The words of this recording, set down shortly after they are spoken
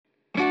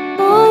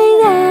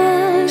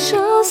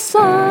Yo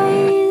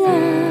soy la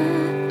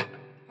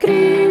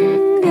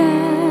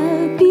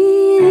gringa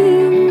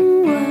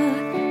bilingüe,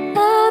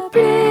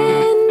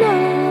 aprendo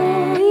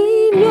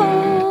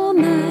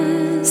idiomas.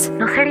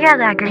 ¿No sería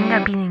la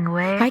gringa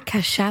bilingüe? Ay,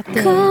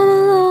 cállate. Come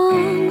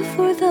along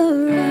for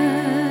the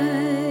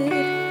ride.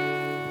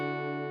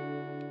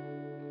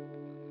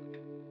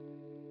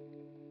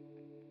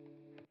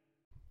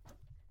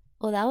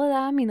 Hola,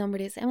 hola, mi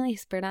nombre es Emily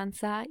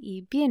Esperanza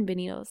y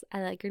bienvenidos a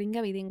la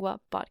Gringa Bilingüe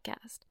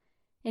podcast.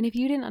 And if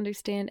you didn't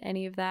understand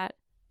any of that,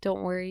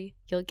 don't worry,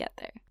 you'll get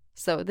there.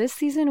 So this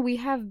season we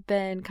have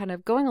been kind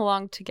of going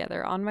along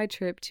together on my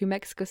trip to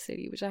Mexico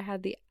City, which I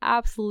had the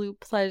absolute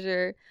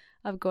pleasure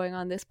of going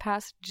on this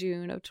past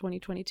June of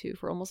 2022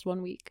 for almost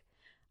 1 week.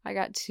 I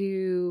got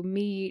to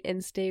meet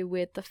and stay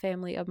with the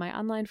family of my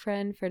online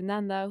friend,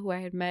 Fernanda, who I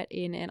had met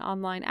in an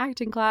online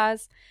acting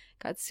class.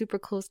 Got super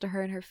close to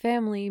her and her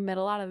family, met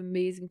a lot of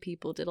amazing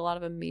people, did a lot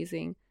of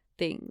amazing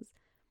things.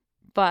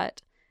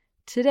 But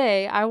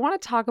today, I want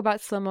to talk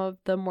about some of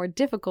the more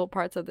difficult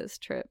parts of this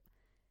trip.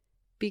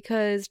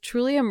 Because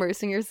truly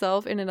immersing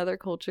yourself in another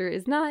culture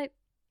is not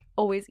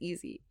always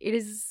easy. It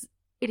is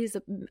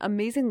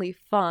amazingly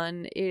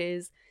fun. It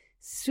is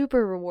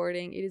super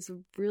rewarding. It is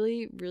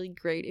really, really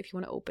great if you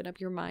want to open up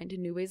your mind to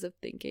new ways of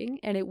thinking,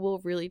 and it will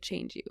really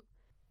change you.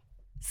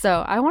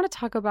 So I want to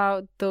talk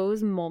about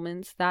those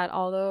moments that,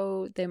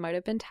 although they might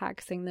have been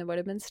taxing, they might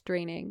have been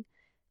straining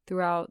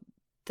throughout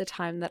the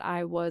time that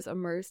I was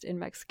immersed in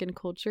Mexican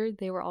culture,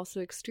 they were also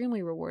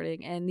extremely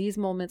rewarding. And these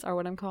moments are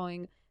what I'm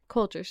calling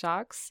culture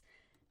shocks.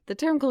 The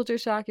term culture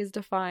shock is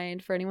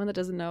defined, for anyone that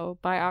doesn't know,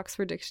 by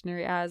Oxford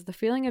Dictionary as the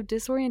feeling of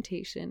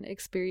disorientation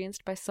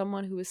experienced by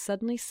someone who is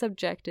suddenly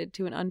subjected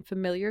to an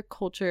unfamiliar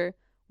culture,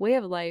 way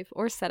of life,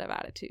 or set of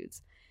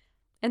attitudes.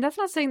 And that's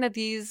not saying that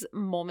these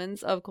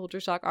moments of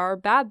culture shock are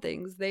bad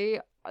things.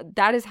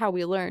 That is how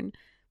we learn.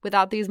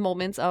 Without these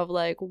moments of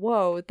like,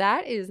 whoa,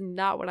 that is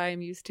not what I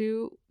am used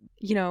to,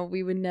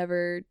 we would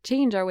never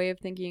change our way of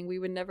thinking. We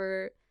would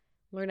never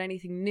learn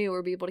anything new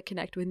or be able to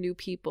connect with new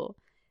people.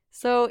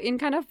 So in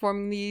kind of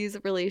forming these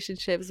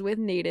relationships with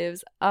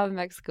natives of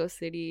Mexico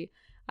City,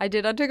 I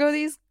did undergo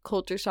these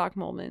culture shock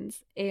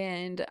moments,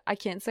 and I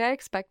can't say I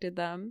expected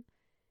them.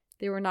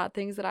 They were not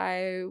things that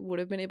I would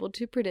have been able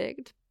to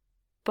predict,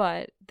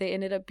 but they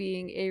ended up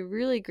being a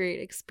really great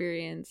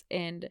experience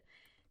and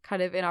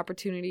kind of an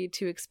opportunity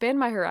to expand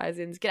my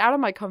horizons, get out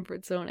of my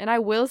comfort zone. And I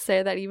will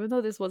say that even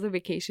though this was a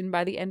vacation,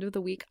 by the end of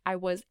the week, I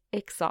was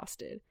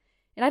exhausted.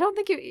 And I don't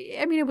think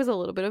it was a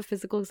little bit of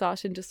physical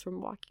exhaustion just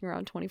from walking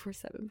around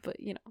 24/7, but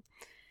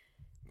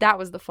that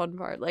was the fun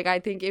part. Like, I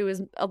think it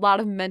was a lot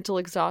of mental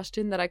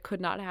exhaustion that I could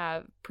not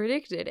have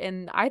predicted.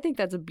 And I think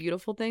that's a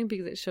beautiful thing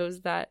because it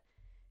shows that,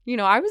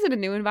 I was in a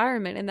new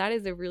environment, and that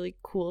is a really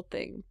cool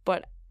thing.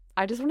 But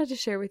I just wanted to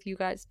share with you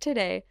guys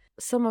today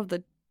some of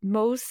the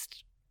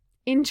most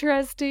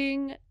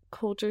interesting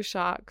culture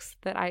shocks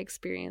that I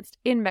experienced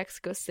in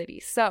Mexico City.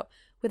 So,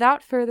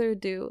 without further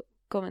ado,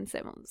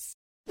 comencemos.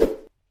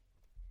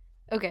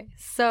 Okay,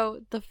 so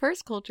the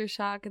first culture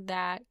shock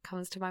that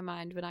comes to my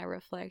mind when I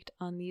reflect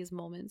on these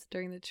moments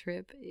during the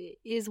trip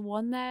is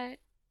one that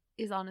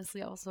is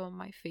honestly also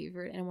my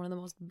favorite and one of the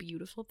most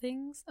beautiful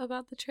things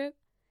about the trip.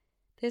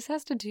 This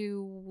has to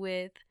do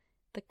with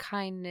the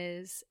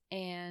kindness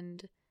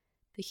and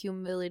the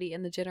humility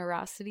and the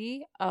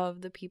generosity of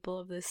the people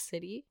of this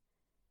city.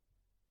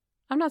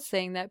 I'm not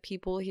saying that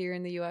people here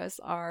in the US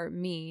are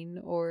mean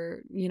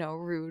or,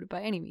 rude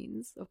by any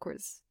means. Of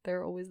course,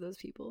 there are always those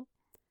people.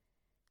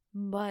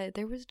 But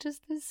there was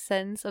just this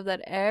sense of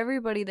that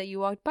everybody that you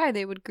walked by,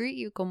 they would greet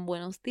you con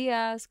buenos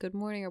dias, good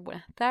morning, or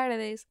buenas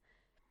tardes,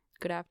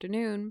 good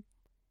afternoon.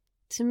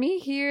 To me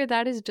here,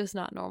 that is just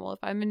not normal. If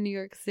I'm in New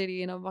York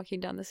City and I'm walking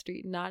down the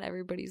street, not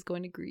everybody's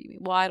going to greet me.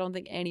 Well, I don't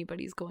think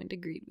anybody's going to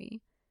greet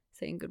me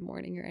saying good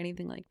morning or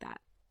anything like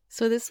that.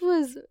 So this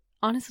was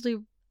honestly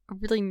a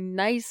really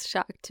nice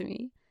shock to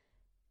me.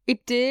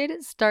 It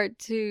did start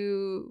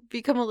to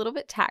become a little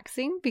bit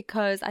taxing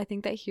because I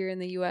think that here in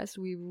the US,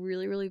 we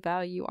really, really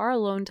value our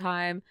alone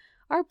time,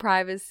 our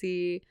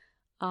privacy,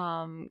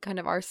 kind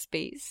of our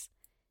space.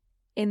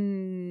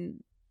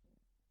 In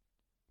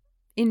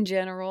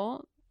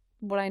general,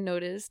 what I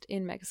noticed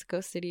in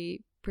Mexico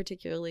City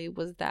particularly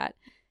was that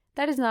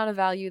is not a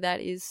value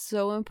that is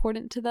so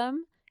important to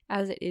them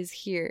as it is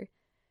here.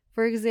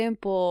 For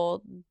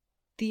example,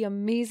 the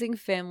amazing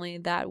family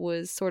that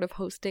was sort of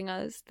hosting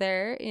us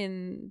there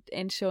and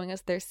showing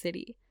us their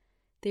city.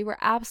 They were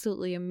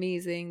absolutely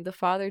amazing. The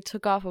father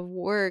took off of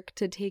work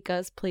to take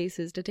us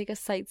places, to take us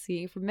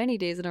sightseeing for many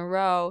days in a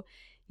row.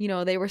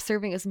 They were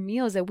serving us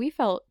meals and we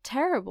felt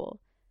terrible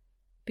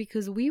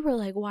because we were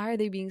like, why are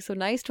they being so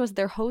nice to us?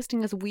 They're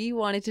hosting us. We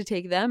wanted to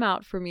take them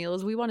out for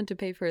meals. We wanted to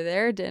pay for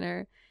their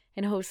dinner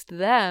and host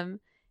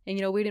them.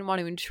 And, we didn't want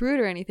to intrude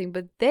or anything,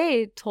 but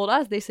they told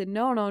us, they said,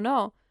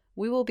 no.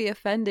 We will be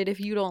offended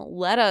if you don't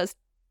let us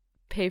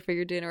pay for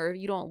your dinner or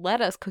if you don't let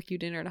us cook you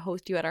dinner and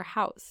host you at our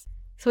house.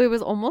 So it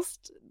was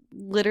almost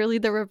literally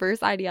the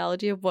reverse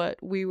ideology of what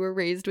we were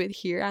raised with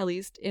here, at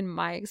least in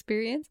my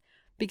experience,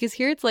 Because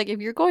here it's like, if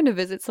you're going to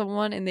visit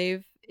someone and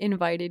they've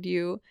invited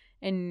you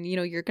and, you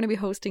know, you're going to be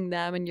hosting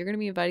them and you're going to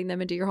be inviting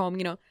them into your home,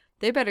 you know,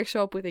 they better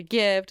show up with a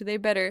gift. They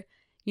better,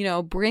 you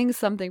know, bring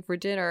something for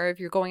dinner. If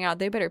you're going out,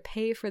 they better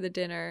pay for the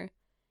dinner.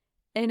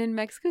 And in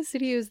Mexico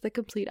City, it was the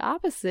complete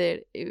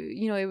opposite.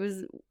 It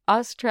was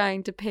us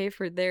trying to pay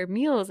for their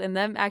meals and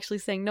them actually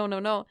saying, no, no,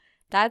 no,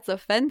 that's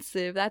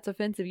offensive. That's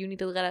offensive. You need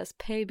to let us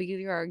pay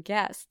because you're our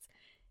guests.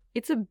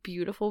 It's a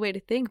beautiful way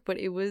to think, but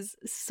it was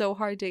so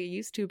hard to get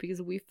used to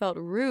because we felt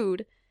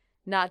rude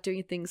not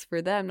doing things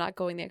for them, not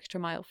going the extra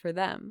mile for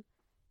them.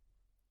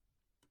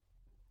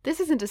 This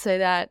isn't to say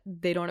that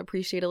they don't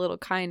appreciate a little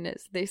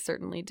kindness. They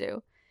certainly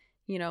do.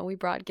 You know, we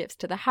brought gifts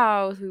to the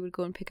house. We would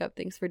go and pick up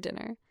things for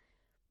dinner.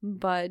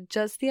 But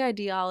just the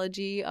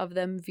ideology of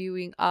them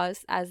viewing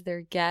us as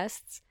their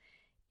guests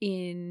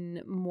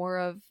in more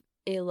of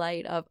a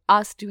light of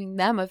us doing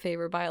them a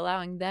favor by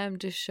allowing them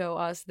to show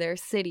us their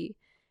city.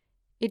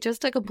 It's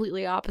just a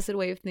completely opposite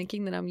way of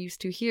thinking that I'm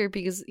used to here,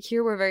 because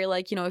here we're very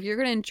like, you know, if you're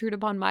going to intrude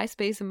upon my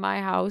space in my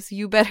house,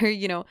 you better,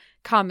 you know,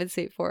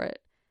 compensate for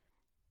it.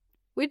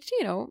 Which,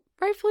 you know,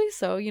 rightfully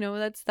so, you know,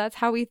 that's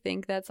how we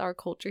think. That's our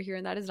culture here,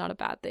 and that is not a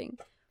bad thing.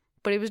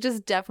 But it was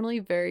just definitely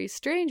very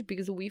strange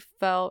because we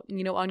felt,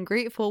 you know,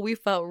 ungrateful. We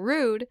felt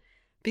rude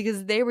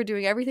because they were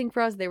doing everything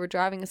for us. They were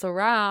driving us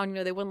around. You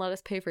know, they wouldn't let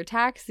us pay for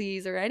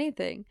taxis or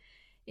anything.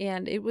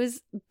 And it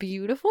was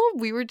beautiful.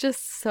 We were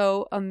just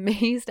so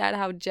amazed at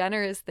how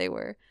generous they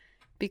were.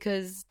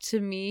 Because to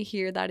me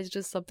here, that is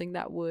just something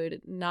that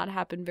would not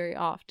happen very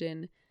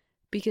often.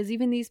 Because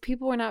even these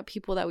people were not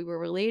people that we were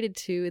related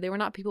to. They were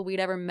not people we'd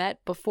ever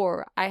met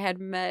before. I had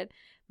met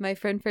my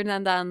friend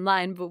Fernanda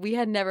online, but we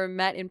had never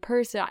met in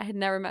person. I had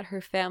never met her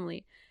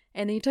family.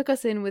 And they took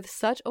us in with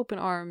such open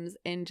arms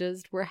and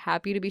just were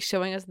happy to be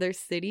showing us their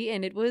city.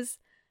 And it was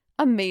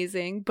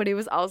amazing, but it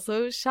was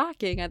also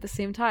shocking at the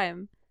same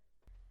time.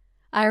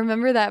 I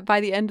remember that by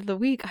the end of the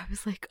week, I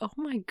was like, oh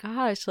my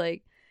gosh,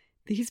 like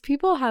these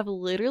people have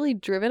literally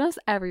driven us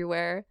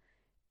everywhere.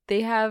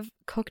 They have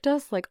cooked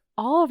us like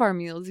all of our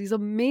meals, these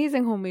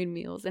amazing homemade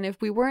meals. And if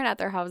we weren't at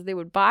their house, they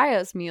would buy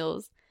us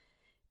meals.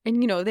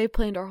 And, you know, they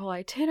planned our whole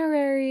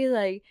itinerary.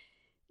 Like,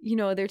 you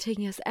know, they're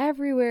taking us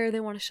everywhere. They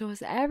want to show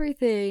us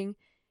everything.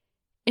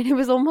 And it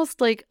was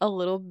almost like a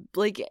little,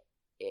 like,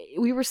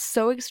 we were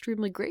so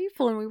extremely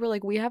grateful. And we were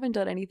like, we haven't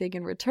done anything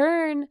in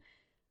return.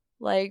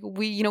 Like,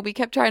 we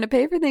kept trying to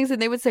pay for things.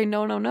 And they would say,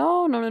 no, no,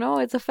 no, no, no, no.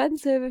 It's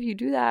offensive if you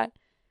do that.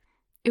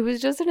 It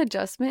was just an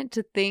adjustment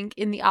to think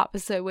in the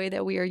opposite way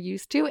that we are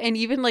used to. And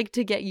even like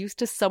to get used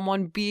to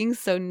someone being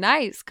so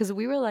nice. Because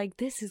we were like,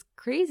 this is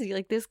crazy.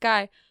 Like, this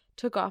guy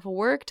took off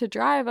work to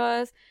drive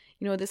us.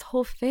 You know, this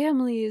whole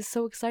family is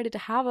so excited to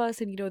have us.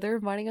 And, you know, they're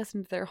inviting us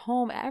into their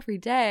home every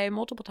day,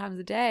 multiple times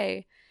a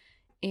day.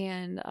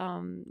 And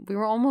we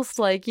were almost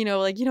like,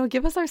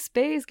 give us our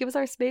space.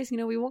 You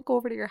know, we won't go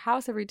over to your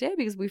house every day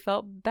because we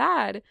felt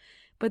bad.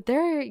 But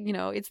they're, you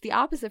know, it's the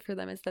opposite for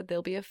them. It's that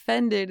they'll be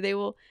offended.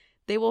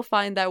 They will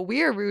find that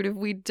we're rude if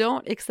we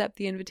don't accept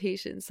the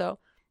invitation. So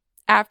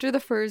after the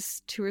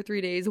first 2 or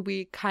 3 days,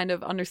 we kind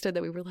of understood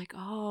that we were like,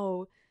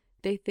 oh,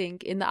 they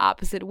think in the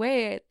opposite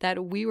way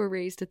that we were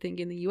raised to think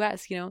in the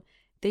US. You know,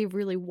 they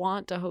really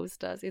want to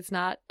host us. It's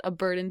not a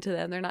burden to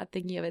them. They're not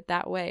thinking of it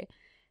that way.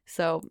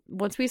 So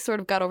once we sort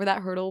of got over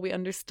that hurdle, we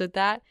understood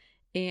that.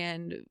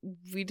 And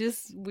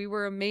we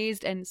were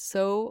amazed and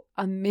so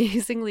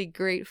amazingly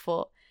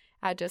grateful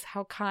at just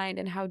how kind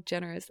and how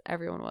generous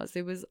everyone was.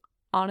 It was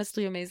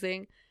honestly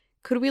amazing.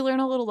 Could we learn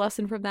a little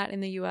lesson from that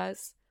in the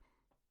US?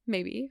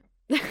 Maybe.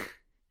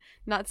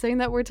 Not saying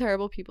that we're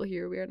terrible people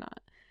here. We are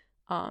not.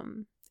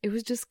 It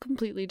was just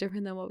completely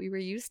different than what we were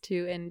used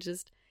to, and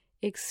just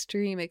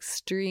extreme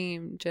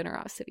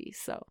generosity.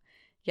 So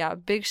yeah,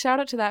 big shout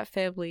out to that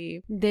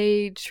family.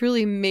 They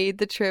truly made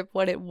the trip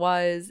what it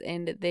was,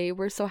 and they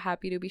were so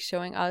happy to be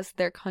showing us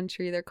their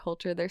country, their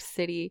culture, their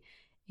city.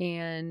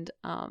 And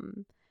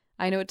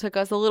I know it took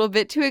us a little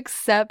bit to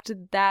accept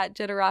that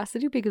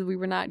generosity because we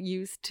were not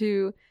used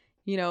to,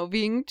 you know,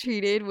 being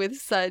treated with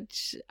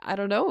such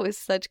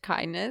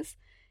kindness.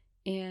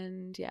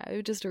 And yeah, it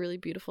was just a really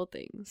beautiful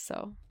thing.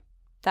 So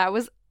that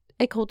was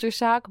a culture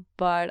shock,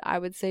 but I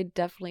would say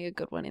definitely a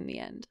good one in the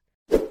end.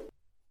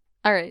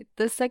 All right,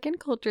 the second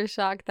culture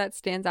shock that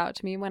stands out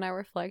to me when I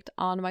reflect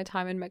on my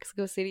time in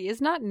Mexico City is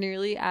not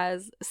nearly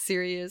as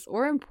serious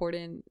or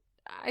important.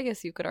 I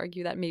guess you could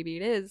argue that maybe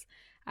it is,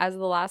 as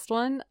the last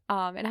one.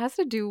 It has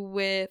to do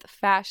with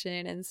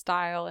fashion and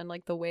style and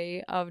like the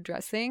way of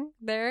dressing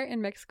there in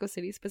Mexico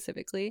City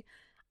specifically.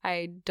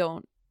 I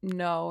don't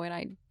know, and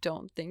I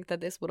don't think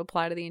that this would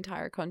apply to the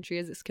entire country,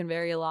 as this can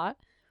vary a lot.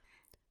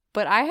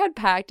 But I had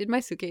packed in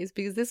my suitcase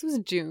because this was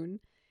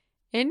June.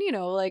 And, you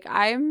know, like,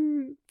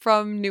 I'm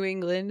from New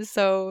England,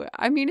 so,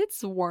 I mean,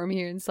 it's warm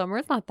here in summer.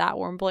 It's not that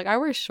warm, but, like, I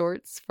wear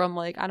shorts from,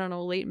 like, I don't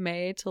know, late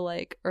May to,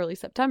 like, early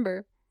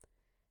September.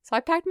 So I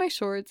packed my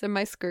shorts and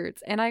my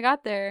skirts, and I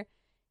got there,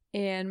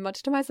 and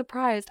much to my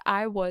surprise,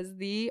 I was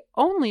the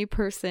only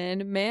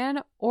person,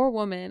 man or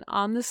woman,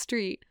 on the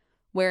street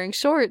wearing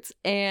shorts.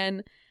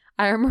 And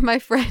I remember my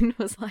friend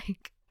was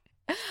like,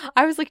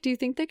 I was like, do you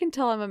think they can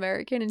tell I'm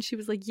American? And she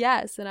was like,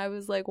 yes. And I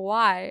was like,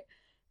 why?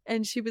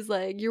 And she was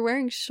like, you're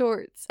wearing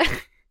shorts.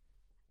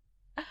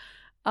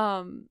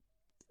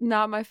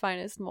 Not my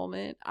finest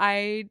moment.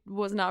 I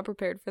was not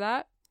prepared for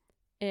that.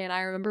 And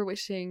I remember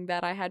wishing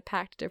that I had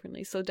packed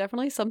differently. So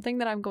definitely something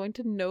that I'm going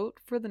to note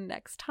for the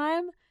next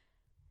time.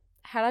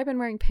 Had I been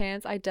wearing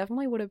pants, I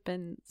definitely would have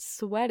been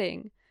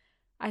sweating.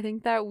 I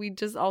think that we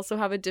just also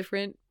have a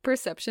different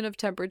perception of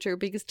temperature,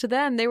 because to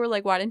them, they were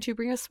like, why didn't you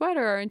bring a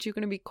sweater? Aren't you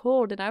going to be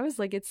cold? And I was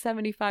like, it's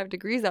 75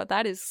 degrees out.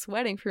 That is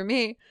sweating for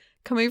me,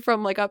 coming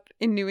from like up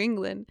in New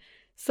England.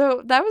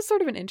 So that was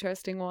sort of an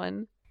interesting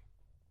one.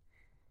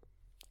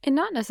 And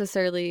not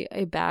necessarily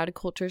a bad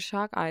culture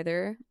shock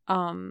either.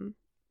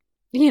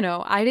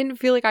 I didn't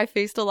feel like I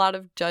faced a lot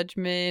of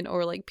judgment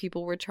or like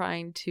people were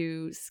trying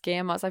to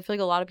scam us. I feel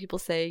like a lot of people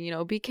say,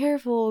 be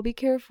careful, you're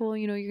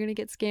going to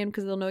get scammed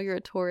because they'll know you're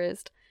a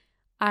tourist.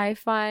 I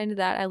find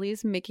that at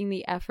least making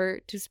the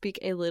effort to speak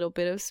a little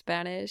bit of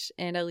Spanish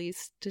and at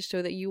least to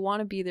show that you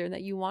want to be there and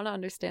that you want to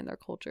understand their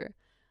culture.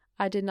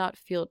 I did not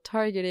feel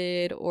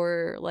targeted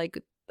or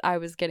like I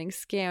was getting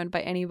scammed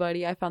by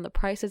anybody. I found the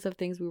prices of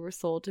things we were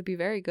sold to be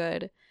very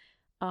good.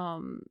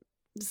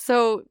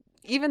 So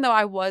even though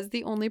I was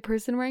the only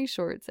person wearing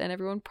shorts and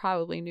everyone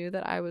probably knew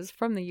that I was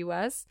from the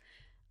US,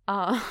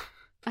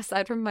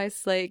 aside from my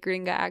slight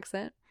gringa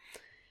accent,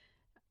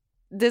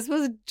 this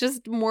was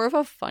just more of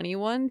a funny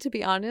one, to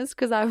be honest,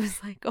 because I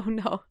was like, oh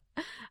no,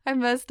 I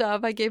messed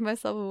up. I gave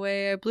myself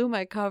away. I blew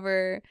my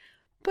cover.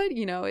 But,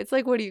 it's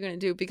like, what are you going to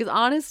do? Because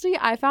honestly,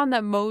 I found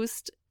that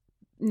most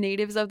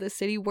natives of the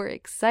city were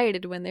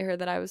excited when they heard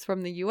that I was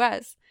from the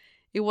US.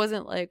 It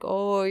wasn't like,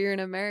 oh, you're an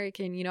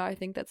American. I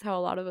think that's how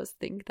a lot of us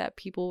think that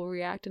people will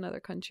react in other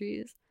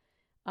countries.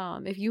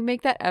 If you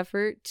make that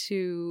effort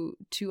to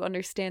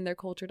understand their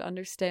culture, to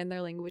understand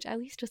their language, at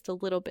least just a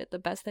little bit, the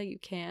best that you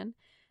can,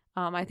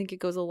 I think it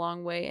goes a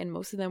long way. And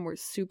most of them were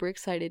super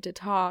excited to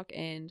talk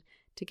and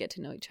to get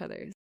to know each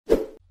other.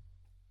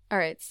 All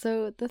right,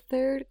 so the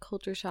third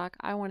culture shock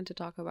I wanted to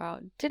talk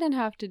about didn't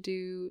have to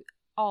do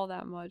all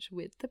that much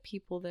with the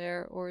people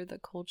there or the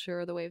culture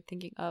or the way of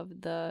thinking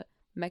of the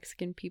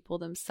Mexican people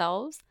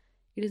themselves.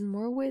 It is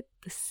more with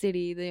the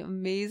city, the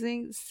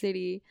amazing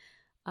city.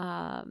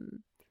 I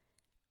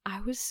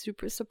was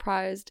super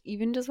surprised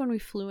even just when we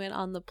flew in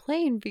on the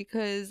plane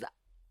because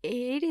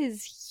it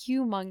is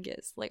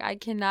humongous. Like, I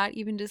cannot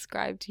even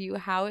describe to you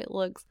how it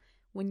looks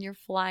when you're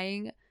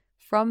flying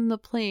from the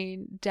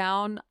plane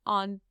down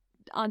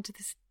onto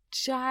this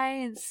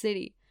giant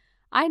city.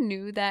 I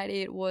knew that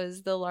it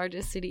was the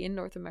largest city in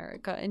North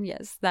America, and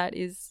yes, that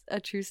is a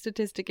true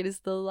statistic. It is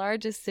the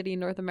largest city in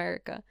North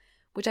America,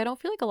 which I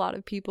don't feel like a lot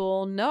of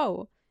people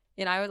know,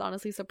 and I was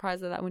honestly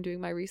surprised at that when doing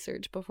my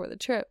research before the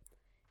trip.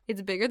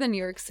 It's bigger than New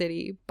York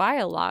City by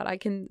a lot, I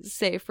can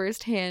say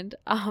firsthand.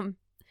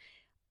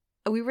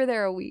 We were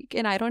there a week,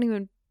 and I don't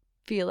even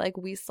feel like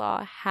we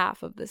saw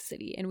half of the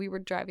city, and we were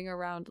driving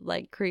around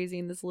like crazy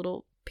in this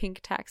little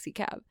pink taxi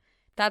cab.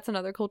 That's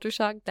another culture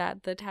shock,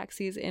 that the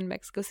taxis in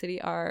Mexico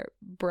City are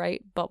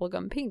bright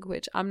bubblegum pink,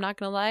 which I'm not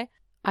gonna lie,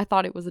 I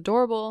thought it was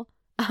adorable.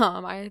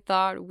 I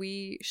thought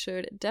we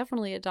should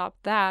definitely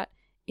adopt that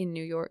in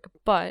New York.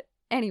 But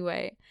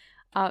anyway,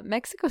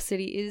 Mexico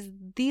City is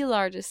the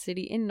largest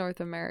city in North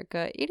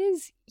America. It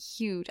is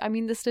huge. I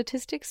mean, the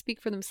statistics speak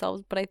for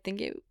themselves, but I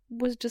think it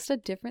was just a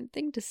different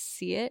thing to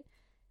see it.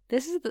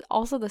 This is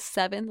also the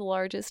 7th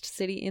largest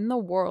city in the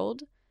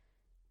world.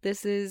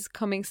 This is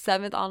coming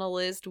 7th on a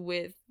list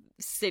with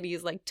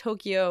cities like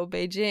Tokyo,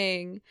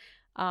 Beijing,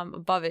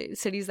 above it,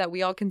 cities that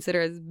we all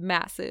consider as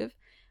massive.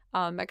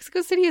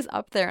 Mexico City is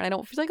up there, and I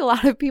don't feel like a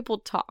lot of people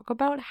talk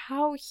about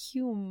how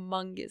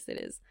humongous it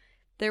is.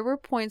 There were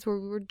points where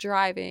we were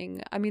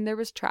driving. I mean, there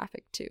was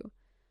traffic too.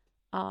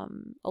 A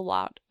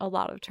lot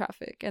of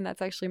traffic, and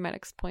that's actually my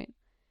next point.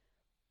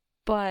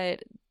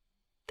 But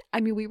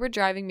I mean, we were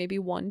driving maybe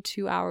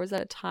 1-2 hours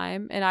at a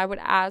time, and I would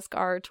ask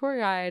our tour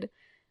guide,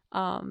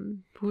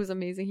 who was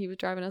amazing, he was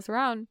driving us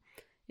around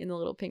in the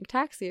little pink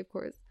taxi, of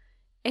course.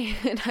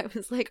 And I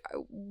was like,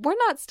 we're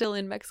not still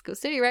in Mexico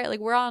City, right? Like,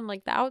 we're on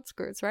like the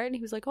outskirts, right? And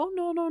he was like, oh,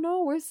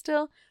 no, we're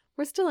still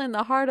in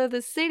the heart of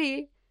the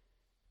city.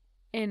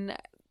 And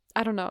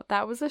I don't know,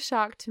 that was a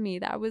shock to me.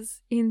 That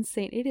was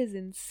insane. It is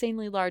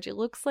insanely large. It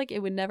looks like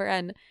it would never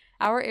end.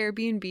 Our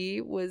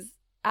Airbnb was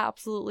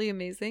absolutely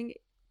amazing.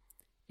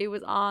 It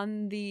was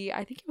on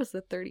I think it was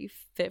the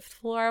 35th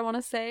floor, I want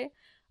to say,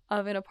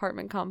 of an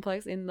apartment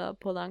complex in the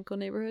Polanco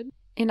neighborhood.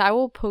 And I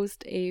will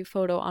post a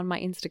photo on my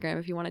Instagram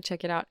if you want to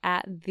check it out,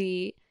 at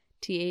the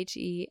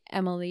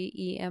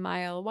Emily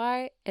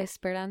EMILY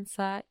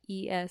Esperanza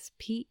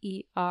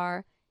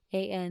ESPERANZA,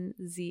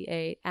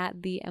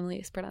 at the Emily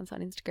Esperanza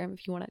on Instagram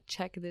if you want to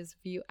check this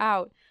view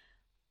out.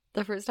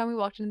 The first time we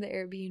walked into the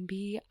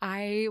Airbnb,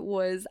 I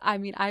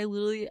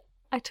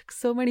took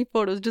so many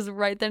photos just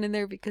right then and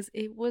there because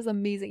it was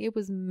amazing. It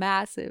was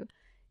massive.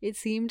 It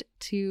seemed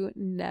to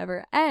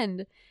never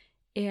end.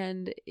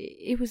 And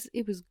it was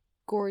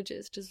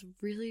gorgeous, just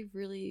really,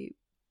 really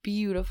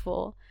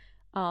beautiful.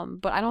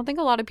 But I don't think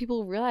a lot of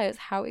people realize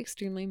how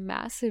extremely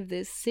massive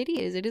this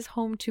city is. It is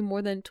home to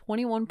more than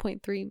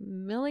 21.3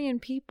 million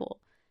people.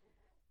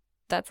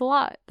 That's a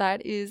lot.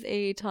 That is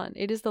a ton.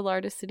 It is the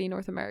largest city in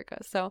North America.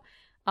 So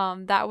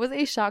that was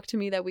a shock to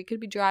me that we could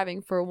be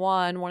driving for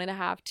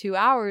 1.5, 2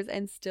 hours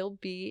and still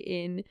be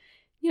in,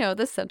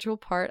 the central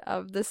part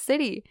of the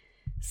city.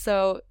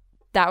 So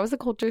that was a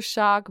culture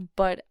shock,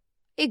 but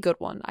a good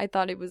one. I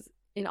thought it was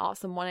an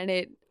awesome one, and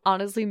it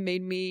honestly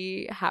made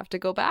me have to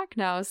go back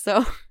now.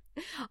 So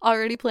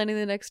already planning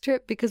the next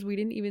trip because we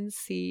didn't even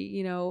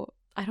see,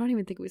 I don't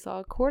even think we saw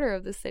a quarter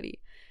of the city.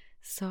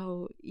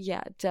 So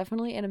yeah,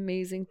 definitely an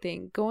amazing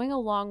thing. Going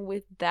along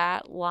with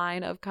that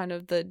line of kind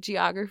of the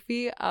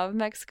geography of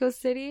Mexico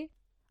City,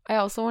 I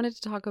also wanted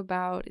to talk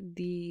about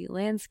the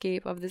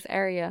landscape of this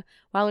area.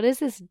 While it is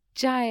this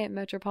giant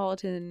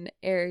metropolitan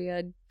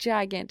area,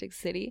 gigantic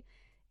city,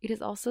 it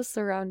is also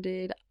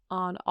surrounded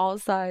on all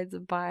sides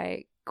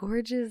by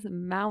gorgeous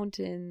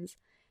mountains,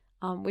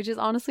 which is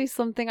honestly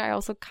something I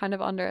also kind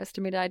of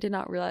underestimated. I did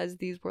not realize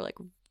these were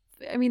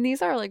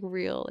these are like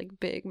real, like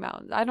big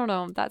mountains. I don't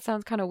know. That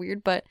sounds kind of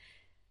weird, but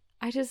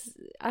I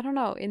don't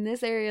know. In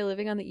this area,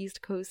 living on the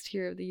East Coast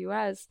here of the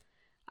US,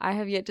 I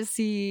have yet to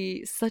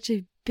see such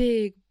a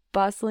big,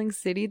 bustling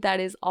city that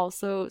is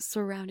also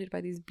surrounded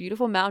by these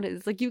beautiful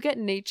mountains. Like, you get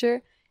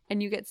nature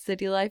and you get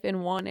city life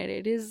in one, and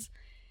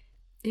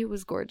it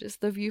was gorgeous.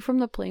 The view from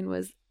the plane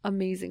was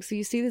amazing. So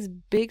you see this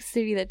big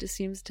city that just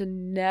seems to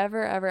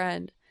never, ever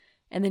end.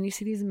 And then you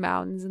see these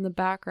mountains in the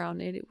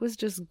background, and it was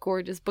just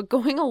gorgeous. But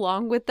going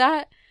along with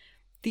that,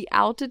 the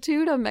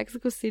altitude of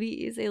Mexico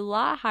City is a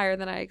lot higher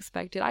than I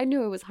expected. I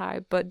knew it was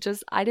high, but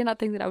I did not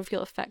think that I would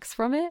feel effects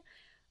from it.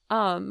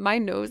 My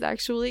nose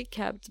actually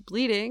kept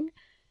bleeding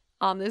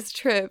on this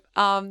trip.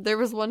 There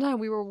was one time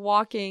we were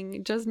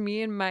walking, just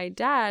me and my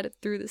dad,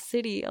 through the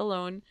city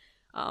alone.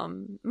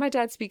 My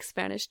dad speaks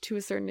Spanish to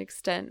a certain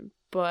extent,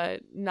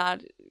 but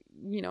not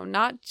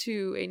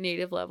to a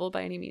native level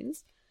by any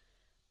means.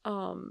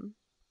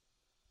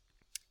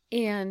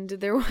 And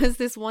there was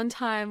this one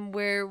time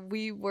where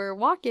we were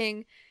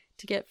walking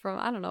to get from,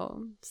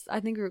 I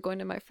think we were going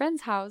to my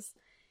friend's house,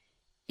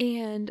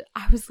 and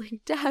I was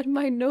like, Dad,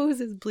 my nose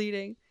is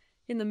bleeding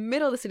in the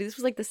middle of the city. This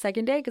was like the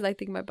second day because I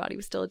think my body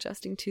was still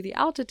adjusting to the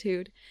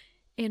altitude,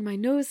 and my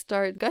nose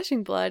started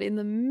gushing blood in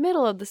the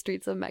middle of the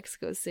streets of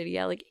Mexico City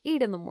at like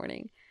 8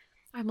 a.m.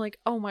 I'm like,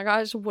 oh my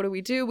gosh, what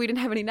do? We didn't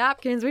have any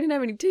napkins, we didn't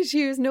have any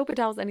tissues, no paper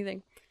towels,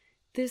 anything.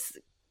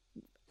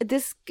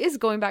 This is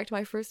going back to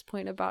my first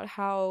point about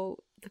how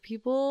the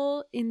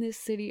people in this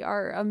city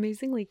are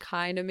amazingly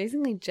kind,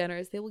 amazingly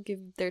generous. They will give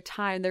their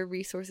time, their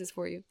resources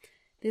for you.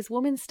 This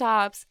woman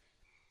stops.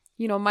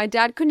 My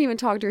dad couldn't even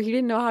talk to her. He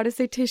didn't know how to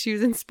say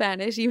tissues in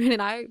Spanish.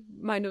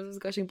 My nose was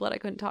gushing blood. I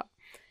couldn't talk.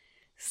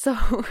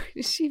 So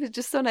she was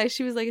just so nice.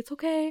 She was like, it's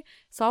okay.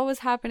 Saw what was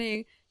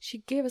happening. She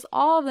gave us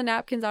all of the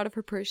napkins out of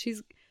her purse.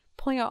 She's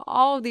pulling out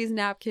all of these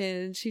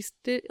napkins. She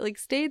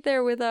stayed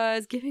there with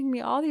us, giving me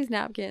all these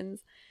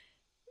napkins.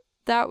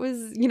 That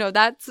was,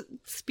 that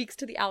speaks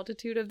to the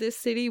altitude of this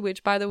city,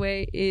 which, by the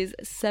way, is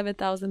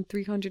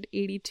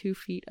 7,382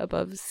 feet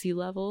above sea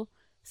level.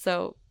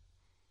 So,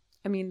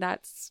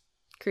 that's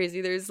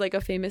crazy. There's like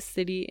a famous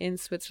city in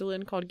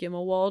Switzerland called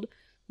Gimmelwald,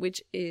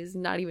 which is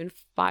not even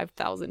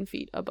 5,000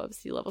 feet above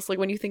sea level. So, like,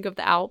 when you think of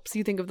the Alps,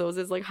 you think of those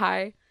as like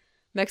high.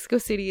 Mexico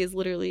City is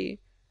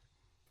literally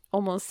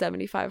almost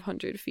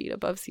 7,500 feet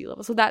above sea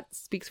level. So that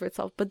speaks for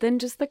itself. But then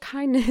just the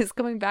kindness,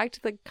 coming back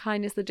to the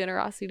kindness, the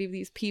generosity of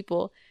these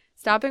people,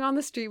 stopping on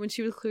the street when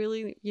she was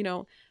clearly,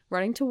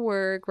 running to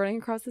work, running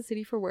across the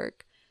city for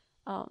work.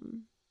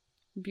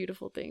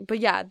 Beautiful thing. But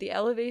yeah, the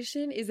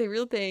elevation is a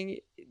real thing.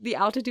 The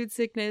altitude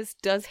sickness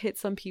does hit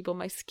some people.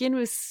 My skin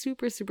was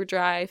super, super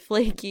dry,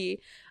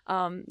 flaky.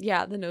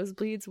 Yeah, the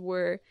nosebleeds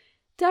were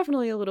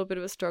definitely a little bit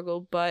of a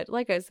struggle. But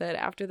like I said,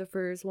 after the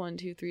first 1,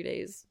 2, 3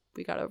 days,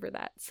 we got over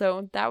that.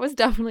 So that was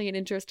definitely an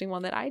interesting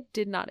one that I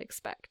did not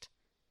expect.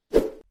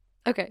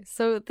 Okay,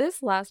 so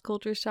this last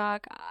culture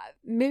shock,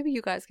 maybe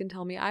you guys can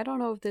tell me. I don't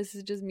know if this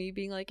is just me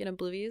being like an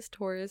oblivious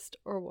tourist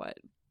or what,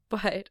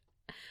 but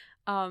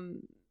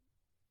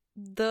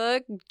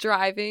the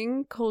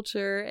driving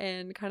culture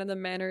and kind of the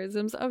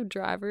mannerisms of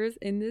drivers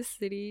in this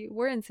city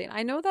were insane.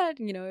 I know that,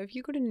 if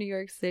you go to New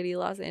York City,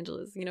 Los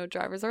Angeles,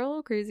 drivers are a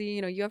little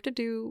crazy. You have to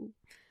do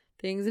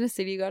things in a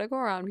city. You got to go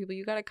around people.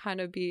 You got to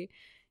kind of be,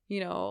 you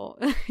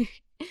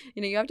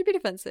have to be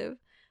defensive.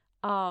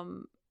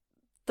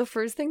 The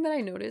first thing that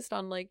I noticed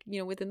on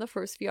within the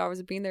first few hours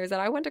of being there is that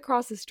I went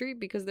across the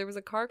street because there was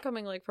a car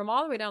coming from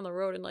all the way down the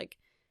road, and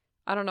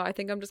I don't know, I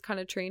think I'm just kind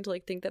of trained to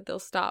think that they'll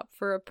stop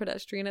for a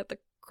pedestrian at the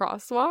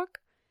crosswalk.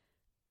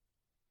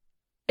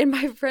 And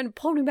my friend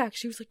pulled me back.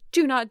 She was like,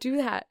 do not do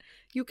that.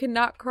 You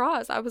cannot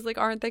cross. I was like,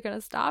 aren't they going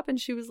to stop? And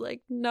she was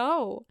like,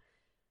 no.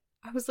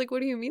 I was like, what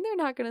do you mean they're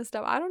not going to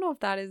stop? I don't know if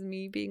that is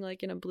me being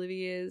an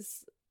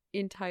oblivious,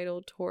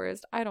 entitled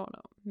tourist. I don't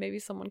know. Maybe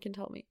someone can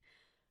tell me.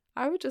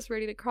 I was just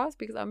ready to cross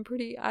because I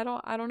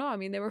don't know.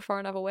 They were far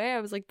enough away.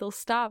 I was like, they'll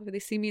stop if they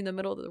see me in the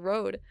middle of the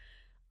road.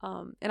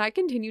 And I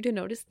continue to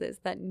notice this,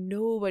 that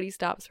nobody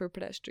stops for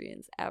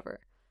pedestrians ever.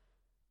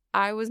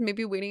 I was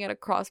maybe waiting at a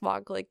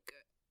crosswalk, like,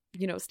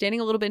 standing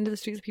a little bit into the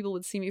streets, people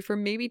would see me for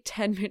maybe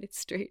 10 minutes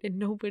straight and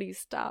nobody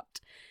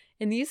stopped.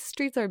 And these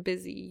streets are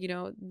busy,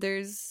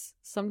 there's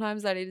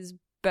sometimes that it is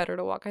better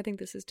to walk. I think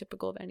this is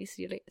typical of any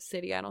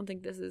city. I don't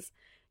think this is,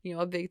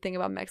 a big thing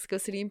about Mexico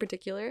City in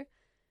particular.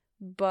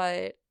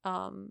 But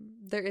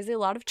there is a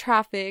lot of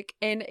traffic,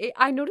 and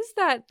I noticed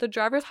that the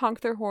drivers honk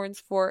their horns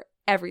for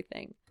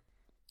everything.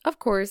 Of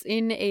course,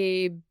 in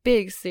a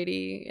big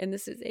city, and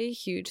this is a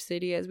huge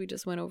city as we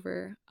just went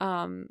over,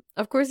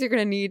 of course you're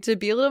going to need to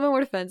be a little bit more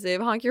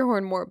defensive, honk your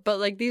horn more. But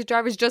like these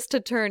drivers, just to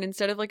turn,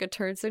 instead of like a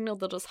turn signal,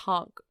 they'll just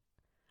honk.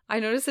 I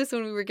noticed this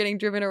when we were getting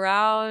driven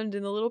around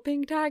in the little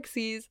pink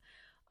taxis.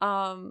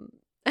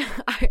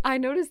 I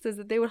noticed this,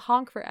 that they would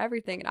honk for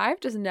everything. And I've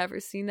just never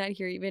seen that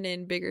here, even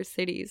in bigger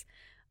cities.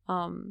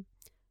 I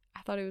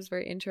thought it was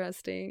very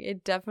interesting.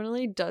 It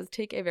definitely does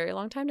take a very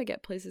long time to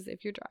get places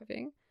if you're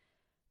driving.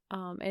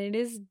 And it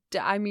is,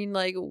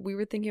 like we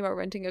were thinking about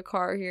renting a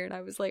car here and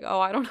I was like,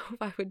 I don't know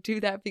if I would do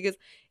that because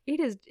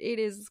it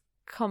is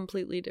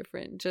completely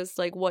different. Just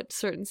like what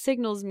certain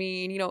signals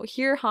mean,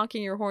 here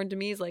honking your horn to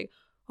me is like,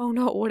 oh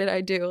no, what did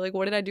I do? Like,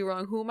 what did I do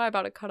wrong? Who am I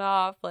about to cut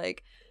off?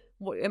 Like,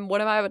 what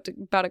am I about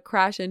to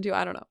crash into?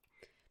 I don't know.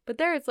 But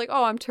there it's like,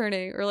 I'm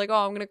turning, or like,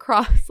 I'm going to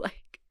cross.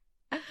 Like,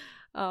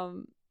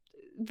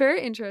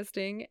 very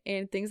interesting,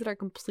 and things that are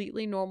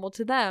completely normal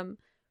to them,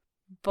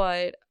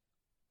 but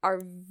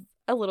are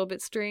a little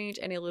bit strange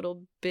and a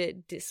little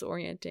bit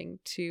disorienting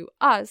to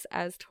us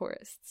as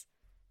tourists.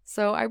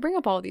 So I bring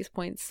up all of these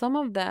points. Some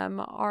of them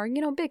are,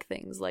 big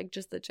things, like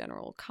just the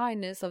general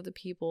kindness of the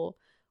people,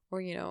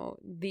 or,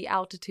 the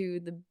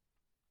altitude, the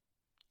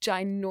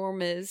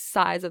ginormous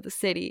size of the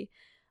city.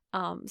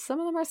 Some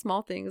of them are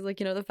small things, like,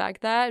 the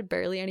fact that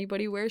barely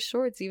anybody wears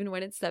shorts even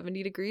when it's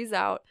 70 degrees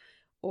out,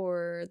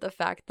 or the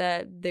fact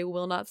that they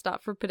will not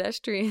stop for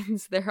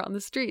pedestrians there on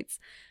the streets.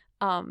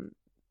 Some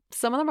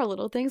of them are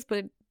little things,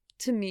 but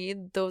to me,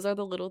 those are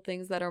the little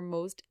things that are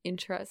most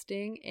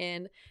interesting,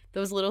 and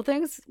those little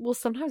things will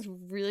sometimes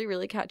really,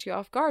 really catch you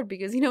off guard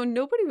because,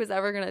 nobody was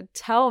ever going to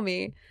tell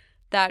me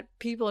that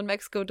people in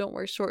Mexico don't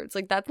wear shorts.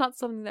 Like, that's not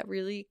something that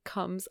really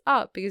comes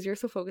up because you're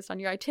so focused on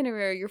your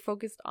itinerary, you're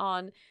focused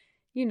on,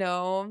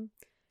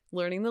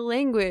 learning the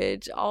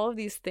language, all of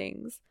these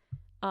things.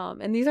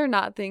 And these are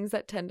not things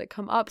that tend to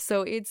come up.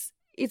 So it's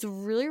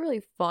really,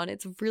 really fun.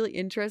 It's really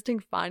interesting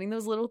finding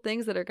those little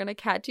things that are going to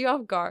catch you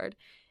off guard.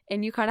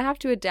 And you kind of have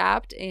to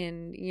adapt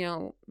and,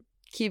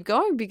 keep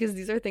going because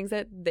these are things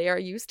that they are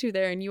used to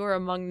there, and you are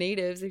among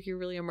natives if you're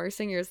really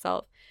immersing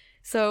yourself.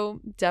 So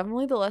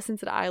definitely the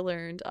lessons that I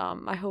learned.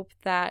 I hope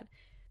that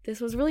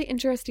this was really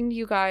interesting to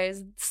you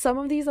guys. Some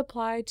of these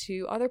apply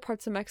to other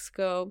parts of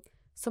Mexico.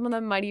 Some of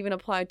them might even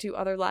apply to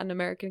other Latin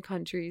American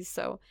countries.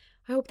 So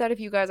I hope that if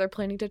you guys are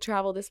planning to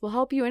travel, this will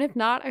help you. And if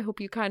not, I hope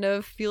you kind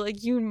of feel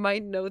like you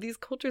might know these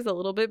cultures a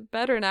little bit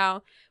better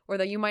now, or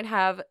that you might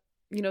have,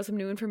 some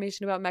new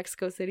information about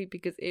Mexico City,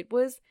 because it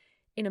was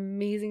an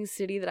amazing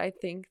city that I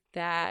think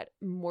that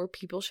more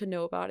people should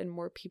know about and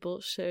more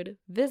people should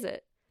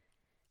visit.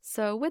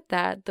 So with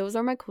that, those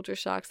are my culture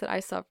shocks that I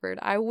suffered.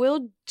 I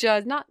will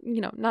judge, not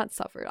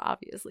suffered,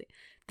 obviously,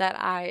 that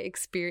I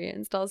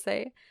experienced, I'll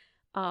say.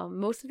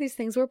 Most of these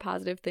things were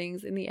positive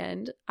things in the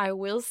end. I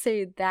will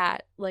say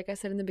that, like I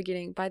said in the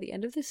beginning, by the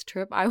end of this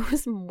trip, I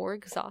was more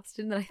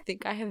exhausted than I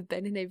think I have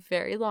been in a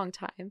very long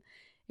time.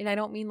 And I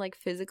don't mean like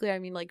physically, I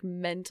mean like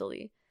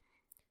mentally.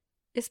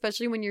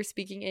 Especially when you're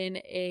speaking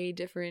in a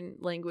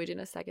different language, in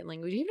a second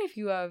language. Even if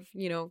you have,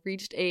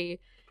 reached a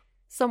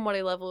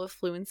level of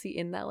fluency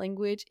in that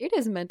language, it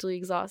is mentally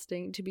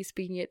exhausting to be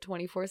speaking it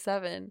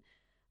 24/7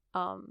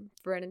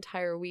 for an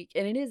entire week.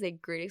 And it is a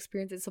great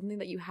experience. It's something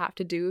that you have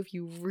to do if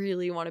you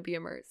really want to be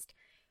immersed.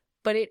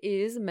 But it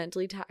is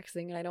mentally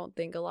taxing, and I don't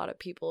think a lot of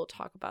people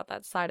talk about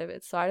that side of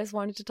it. So I just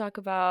wanted to talk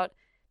about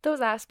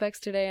those aspects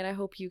today, and I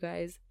hope you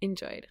guys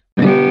enjoyed.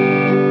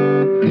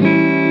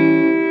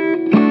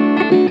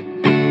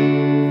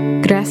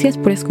 Gracias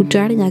por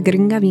escuchar La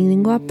Gringa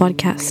Bilingua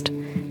podcast.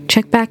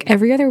 Check back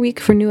every other week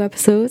for new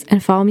episodes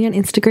and follow me on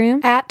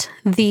Instagram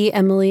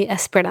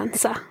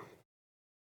 @TheEmilyEsperanza.